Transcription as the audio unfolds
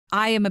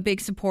I am a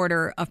big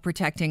supporter of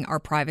protecting our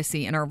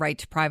privacy and our right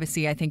to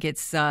privacy. I think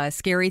it's a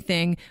scary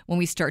thing when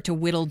we start to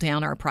whittle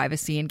down our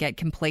privacy and get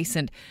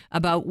complacent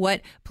about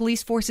what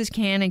police forces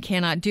can and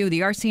cannot do.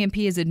 The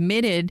RCMP has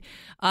admitted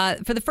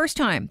for the first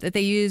time that they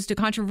used a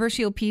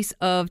controversial piece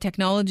of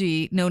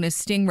technology known as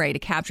Stingray to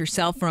capture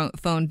cell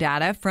phone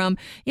data from,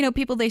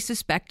 people they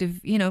suspect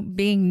of,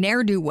 being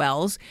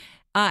ne'er-do-wells.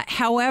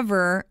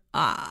 However,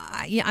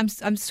 I'm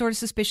sort of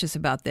suspicious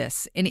about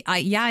this. And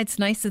it's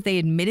nice that they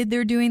admitted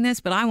they're doing this,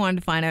 but I wanted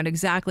to find out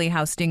exactly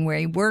how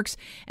Stingray works.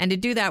 And to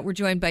do that, we're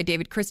joined by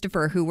David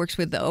Christopher, who works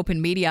with the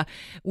Open Media,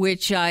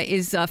 which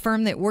is a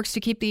firm that works to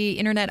keep the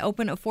internet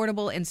open,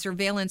 affordable, and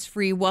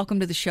surveillance-free. Welcome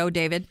to the show,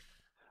 David.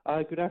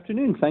 Good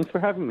afternoon. Thanks for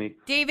having me.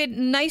 David,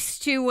 nice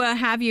to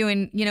have you.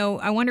 And,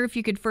 I wonder if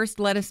you could first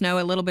let us know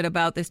a little bit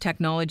about this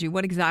technology.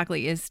 What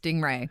exactly is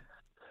Stingray?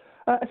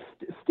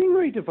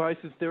 Stingray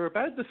devices, they're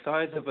about the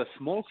size of a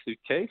small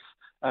suitcase,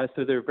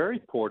 so they're very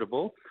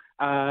portable,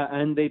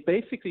 and they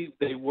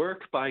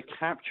work by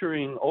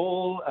capturing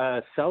all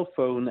cell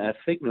phone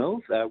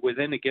signals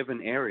within a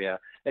given area.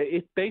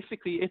 It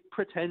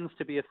pretends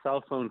to be a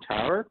cell phone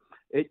tower.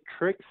 It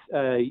tricks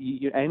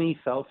any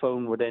cell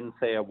phone within,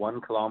 say, a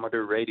 1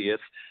 kilometer radius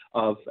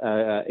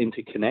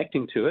into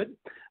connecting to it,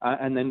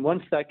 and then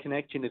once that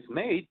connection is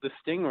made, the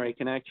Stingray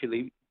can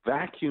actually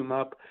vacuum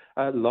up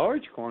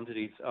large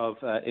quantities of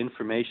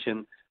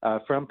information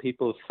from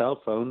people's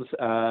cell phones,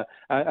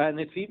 and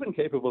it's even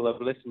capable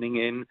of listening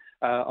in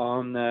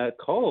on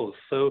calls.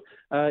 So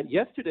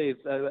yesterday's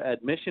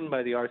admission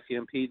by the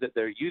RCMP that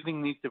they're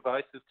using these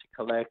devices to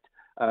collect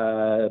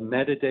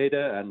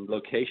metadata and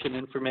location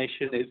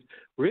information is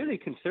really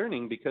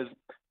concerning, because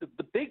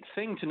the big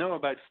thing to know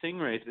about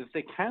Stingrays is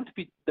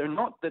they're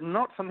not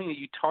something that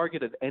you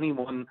target at any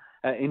one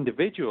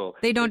individual.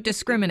 They don't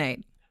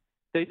discriminate.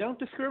 They don't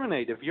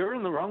discriminate. If you're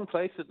in the wrong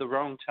place at the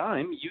wrong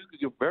time,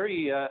 you're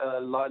very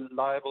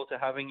liable to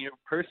having your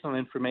personal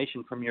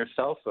information from your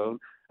cell phone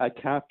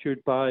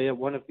captured by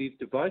one of these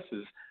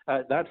devices.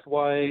 That's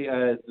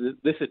why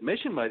this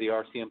admission by the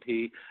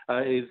RCMP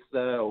is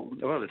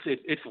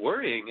it's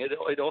worrying.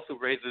 It also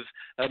raises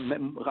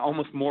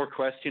almost more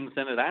questions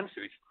than it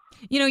answers.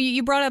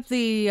 You brought up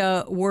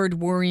the word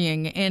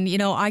worrying, and,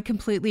 I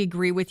completely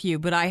agree with you.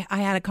 But I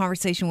had a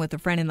conversation with a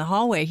friend in the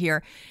hallway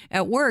here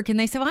at work, and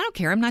they said, well, I don't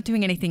care. I'm not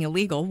doing anything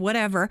illegal,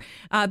 whatever,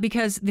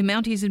 because the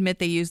Mounties admit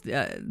they used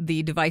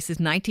the devices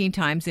 19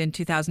 times in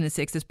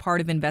 2006 as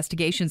part of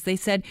investigations. They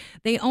said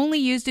they only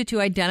used it to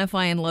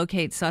identify and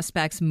locate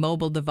suspects'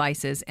 mobile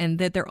devices, and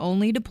that they're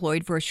only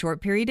deployed for a short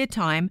period of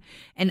time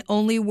and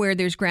only where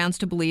there's grounds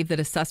to believe that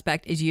a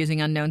suspect is using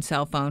unknown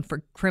cell phone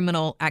for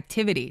criminal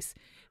activities.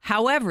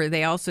 However,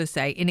 they also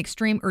say in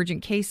extreme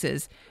urgent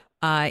cases,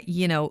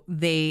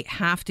 they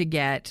have to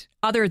get,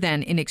 other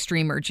than in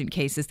extreme urgent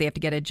cases, they have to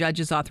get a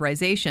judge's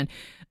authorization.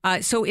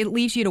 So it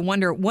leaves you to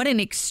wonder what an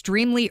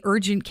extremely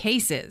urgent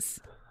case is,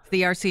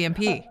 the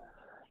RCMP.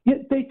 Yeah,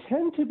 they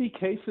tend to be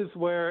cases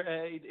where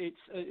it's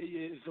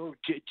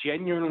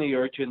genuinely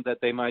urgent, that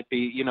they might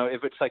be,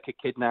 if it's like a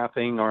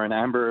kidnapping or an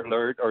Amber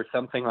Alert or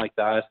something like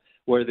that,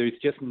 where there's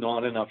just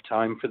not enough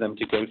time for them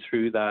to go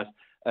through that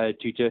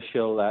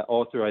judicial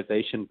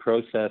authorization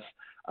process,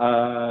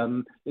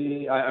 or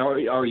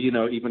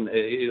even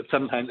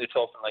sometimes it's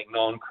often like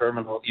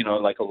non-criminal,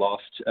 like a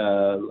lost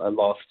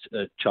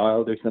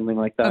child or something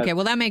like that. Okay,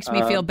 well that makes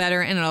me feel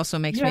better, and it also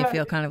makes me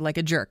feel kind of like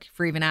a jerk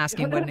for even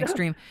asking what an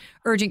extreme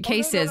urgent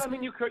case is. I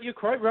mean, you're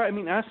quite right. I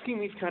mean, asking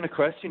these kind of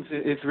questions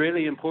is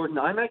really important.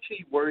 I'm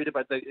actually worried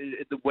about the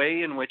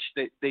way in which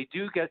they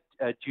do get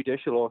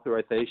judicial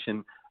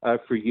authorization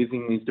for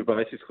using these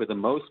devices for the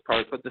most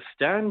part, but the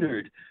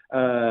standard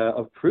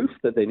of proof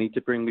that they need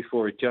to bring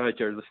before a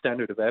judge, or the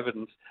standard of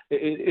evidence,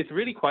 is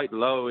really quite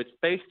low. It's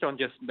based on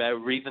just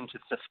reason to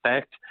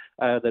suspect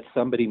that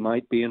somebody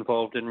might be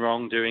involved in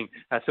wrongdoing.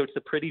 So it's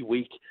a pretty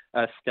weak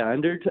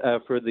standard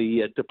for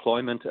the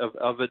deployment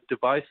of a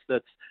device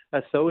that's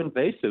so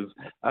invasive.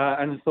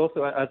 And it's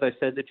also, as I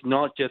said, it's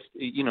not just,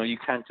 you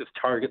can't just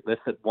target this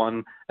at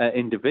one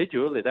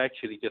individual. It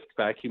actually just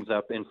vacuums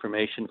up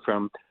information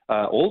from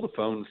all the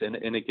phones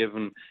in a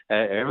given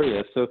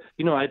area. So,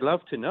 I'd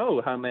love to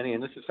know how many,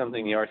 and this is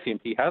something the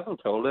RCMP hasn't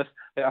told us,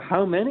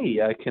 how many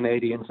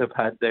Canadians have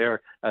had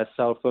their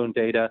cell phone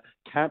data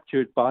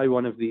captured by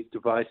one of these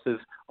devices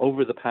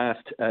over the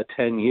past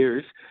 10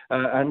 years,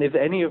 and is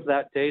any of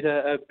that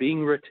data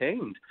being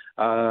retained?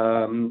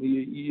 I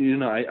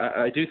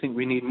do think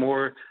we need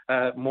more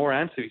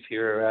answers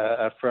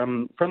here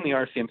from the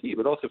RCMP,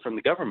 but also from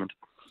the government.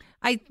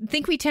 I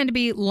think we tend to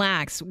be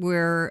lax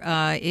where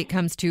it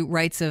comes to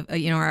rights of,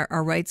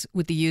 our rights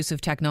with the use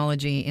of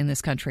technology in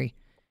this country.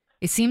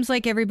 It seems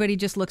like everybody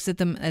just looks at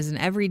them as an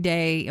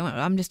everyday,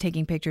 I'm just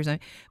taking pictures,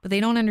 but they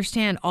don't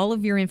understand all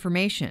of your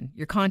information,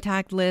 your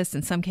contact list,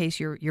 in some case,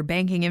 your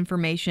banking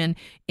information,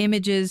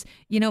 images,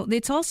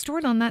 it's all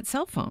stored on that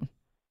cell phone.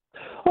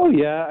 Oh,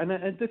 yeah. And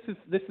this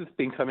has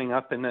been coming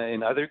up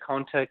in other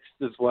contexts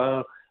as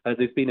well.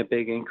 There's been a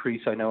big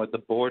increase, I know, at the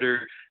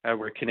border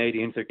where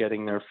Canadians are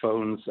getting their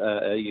phones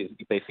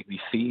basically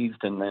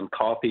seized and then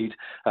copied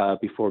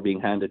before being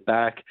handed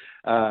back.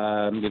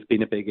 There's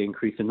been a big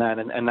increase in that,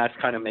 and that's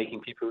kind of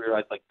making people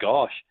realize, like,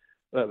 gosh,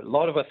 a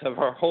lot of us have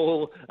our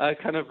whole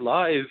kind of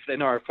lives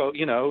in our phone,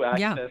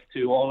 access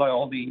to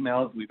all the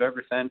emails we've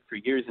ever sent for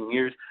years and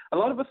years. A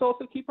lot of us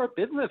also keep our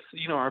business,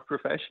 our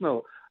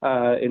professional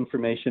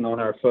information on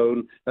our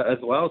phone as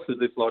well. So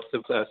there's lots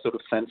of sort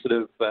of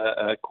sensitive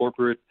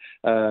corporate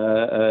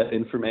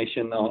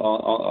information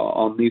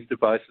on these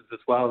devices as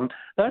well. And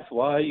that's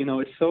why,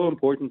 it's so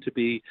important to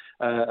be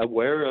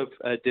aware of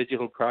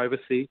digital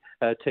privacy,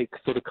 take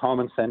sort of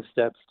common sense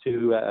steps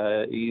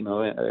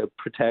to,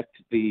 protect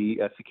the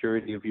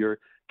security of your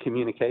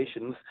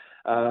communications.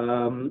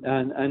 And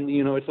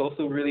it's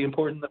also really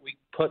important that we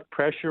put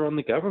pressure on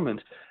the government.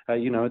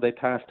 They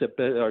passed a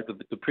bill, or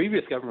the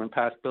previous government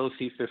passed Bill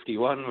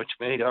C-51, which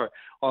made our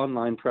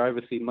online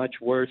privacy much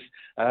worse.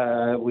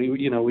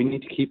 We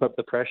need to keep up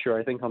the pressure,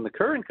 I think, on the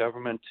current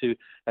government to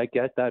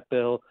get that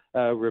bill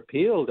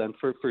repealed, and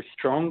for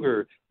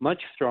stronger,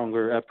 much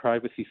stronger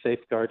privacy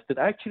safeguards that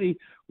actually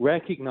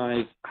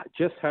recognize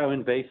just how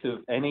invasive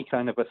any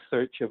kind of a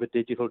search of a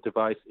digital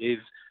device is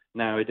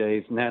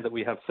nowadays, now that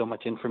we have so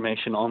much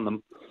information on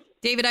them.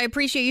 David, I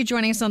appreciate you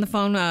joining us on the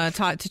phone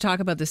to talk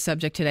about this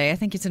subject today. I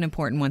think it's an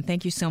important one.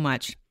 Thank you so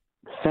much.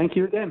 Thank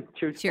you again.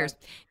 Cheers. Cheers.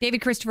 David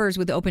Christopher is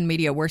with Open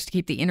Media, works to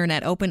keep the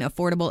internet open,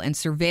 affordable, and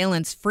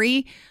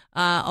surveillance-free.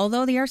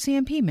 Although the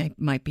RCMP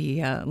might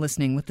be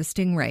listening with the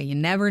Stingray. You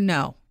never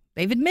know.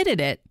 They've admitted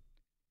it.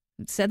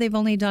 Said they've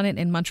only done it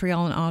in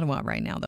Montreal and Ottawa right now, though.